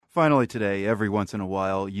Finally today, every once in a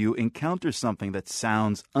while, you encounter something that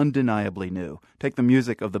sounds undeniably new. Take the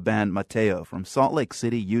music of the band Matteo from Salt Lake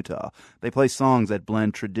City, Utah. They play songs that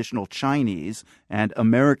blend traditional Chinese and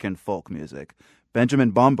American folk music.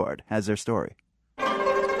 Benjamin Bombard has their story.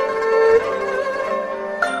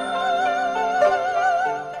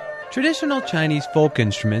 Traditional Chinese folk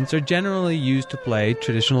instruments are generally used to play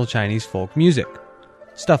traditional Chinese folk music.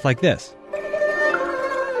 Stuff like this.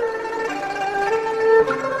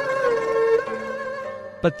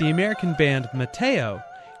 But the American band Matteo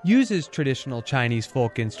uses traditional Chinese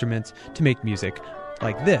folk instruments to make music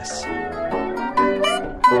like this.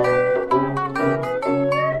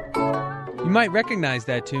 You might recognize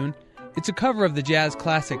that tune. It's a cover of the jazz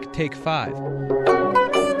classic Take 5.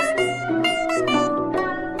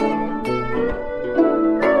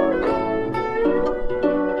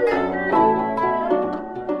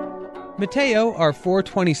 Matteo are four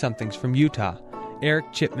 20-somethings from Utah.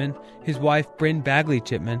 Eric Chipman, his wife Bryn Bagley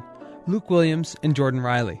Chipman, Luke Williams, and Jordan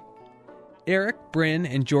Riley. Eric, Bryn,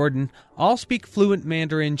 and Jordan all speak fluent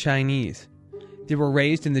Mandarin Chinese. They were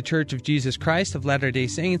raised in the Church of Jesus Christ of Latter-day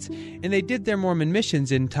Saints, and they did their Mormon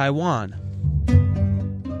missions in Taiwan.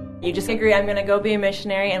 You just agree, I'm going to go be a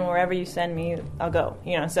missionary, and wherever you send me, I'll go.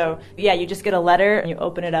 So you just get a letter, and you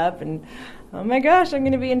open it up, and oh my gosh, I'm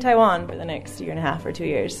going to be in Taiwan for the next year and a half or 2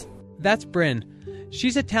 years. That's Bryn.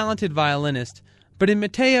 She's a talented violinist, but in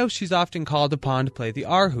Matteo, she's often called upon to play the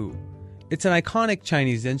erhu. It's an iconic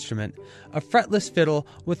Chinese instrument, a fretless fiddle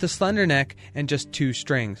with a slender neck and just 2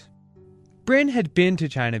 strings. Bryn had been to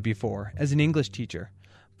China before as an English teacher,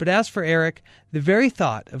 but as for Eric, the very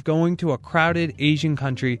thought of going to a crowded Asian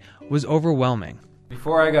country was overwhelming.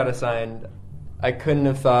 Before I got assigned, I couldn't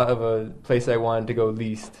have thought of a place I wanted to go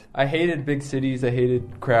least. I hated big cities, I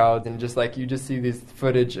hated crowds, and you just see this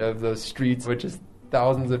footage of those streets with just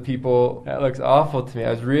thousands of people. That looks awful to me.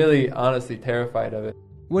 I was really, honestly terrified of it.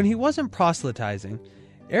 When he wasn't proselytizing,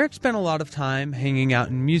 Eric spent a lot of time hanging out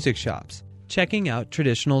in music shops, checking out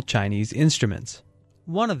traditional Chinese instruments.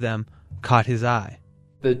 One of them caught his eye.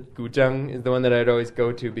 The guzheng is the one that I'd always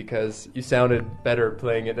go to because you sounded better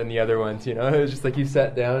playing it than the other ones, It was just like you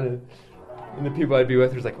sat down and the people I'd be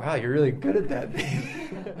with were like, wow, you're really good at that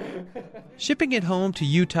thing. Shipping it home to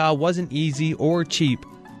Utah wasn't easy or cheap,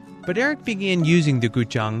 but Eric began using the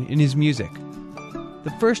guzheng in his music.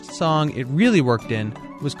 The first song it really worked in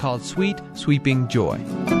was called Sweet Sweeping Joy.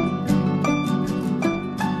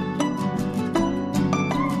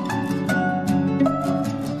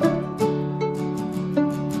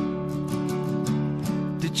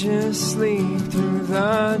 Did you sleep through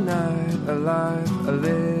the night alive,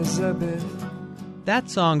 Elizabeth?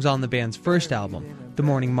 That song's on the band's first album, The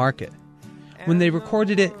Morning Market. When they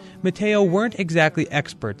recorded it, Matteo weren't exactly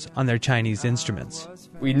experts on their Chinese instruments.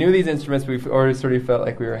 We knew these instruments, but we already sort of felt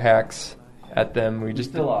like we were hacks at them. We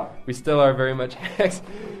still are very much hacks.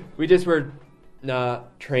 We just were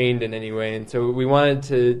not trained in any way, and so we wanted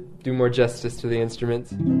to do more justice to the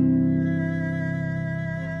instruments.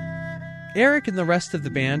 Eric and the rest of the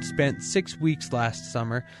band spent 6 weeks last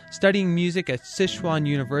summer studying music at Sichuan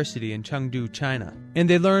University in Chengdu, China, and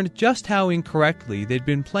they learned just how incorrectly they'd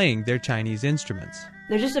been playing their Chinese instruments.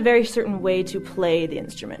 There's just a very certain way to play the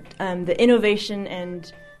instrument. The innovation and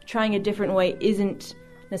trying a different way isn't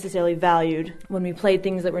necessarily valued. When we played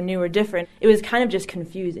things that were new or different, it was kind of just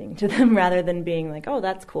confusing to them rather than being like, oh,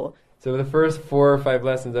 that's cool. So the first 4 or 5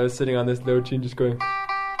 lessons, I was sitting on this note chain just going...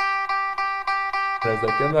 And I was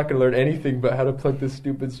like, I'm not going to learn anything but how to pluck this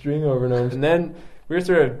stupid string over and over. And then we were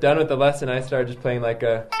sort of done with the lesson. I started just playing like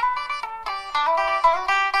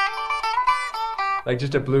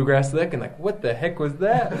just a bluegrass lick, and what the heck was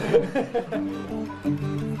that?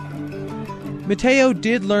 Matteo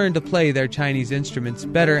did learn to play their Chinese instruments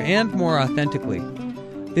better and more authentically.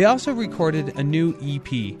 They also recorded a new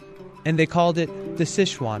EP, and they called it the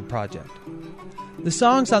Sichuan Project. The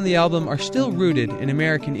songs on the album are still rooted in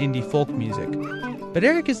American indie folk music, but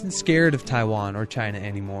Eric isn't scared of Taiwan or China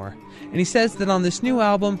anymore, and he says that on this new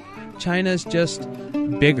album, China's just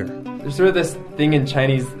bigger. There's sort of this thing in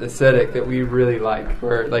Chinese aesthetic that we really like,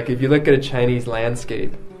 where if you look at a Chinese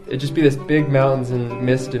landscape, it'd just be this big mountains and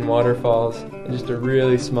mist and waterfalls, and just a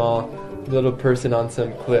really small little person on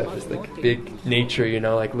some cliff, just big nature,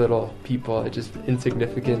 little people, it's just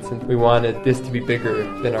insignificance, and we wanted this to be bigger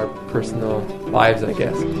than our personal lives, I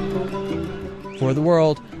guess. For the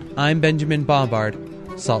World, I'm Benjamin Bombard,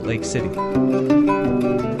 Salt Lake City.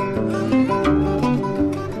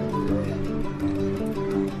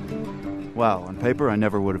 Wow, on paper, I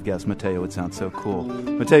never would have guessed Matteo would sound so cool.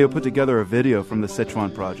 Matteo put together a video from the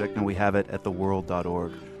Sichuan Project, and we have it at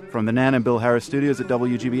theworld.org. From the Nan and Bill Harris studios at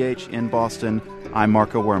WGBH in Boston, I'm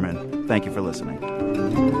Marco Werman. Thank you for listening.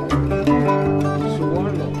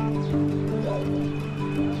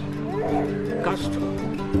 Castro,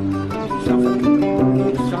 South Africa.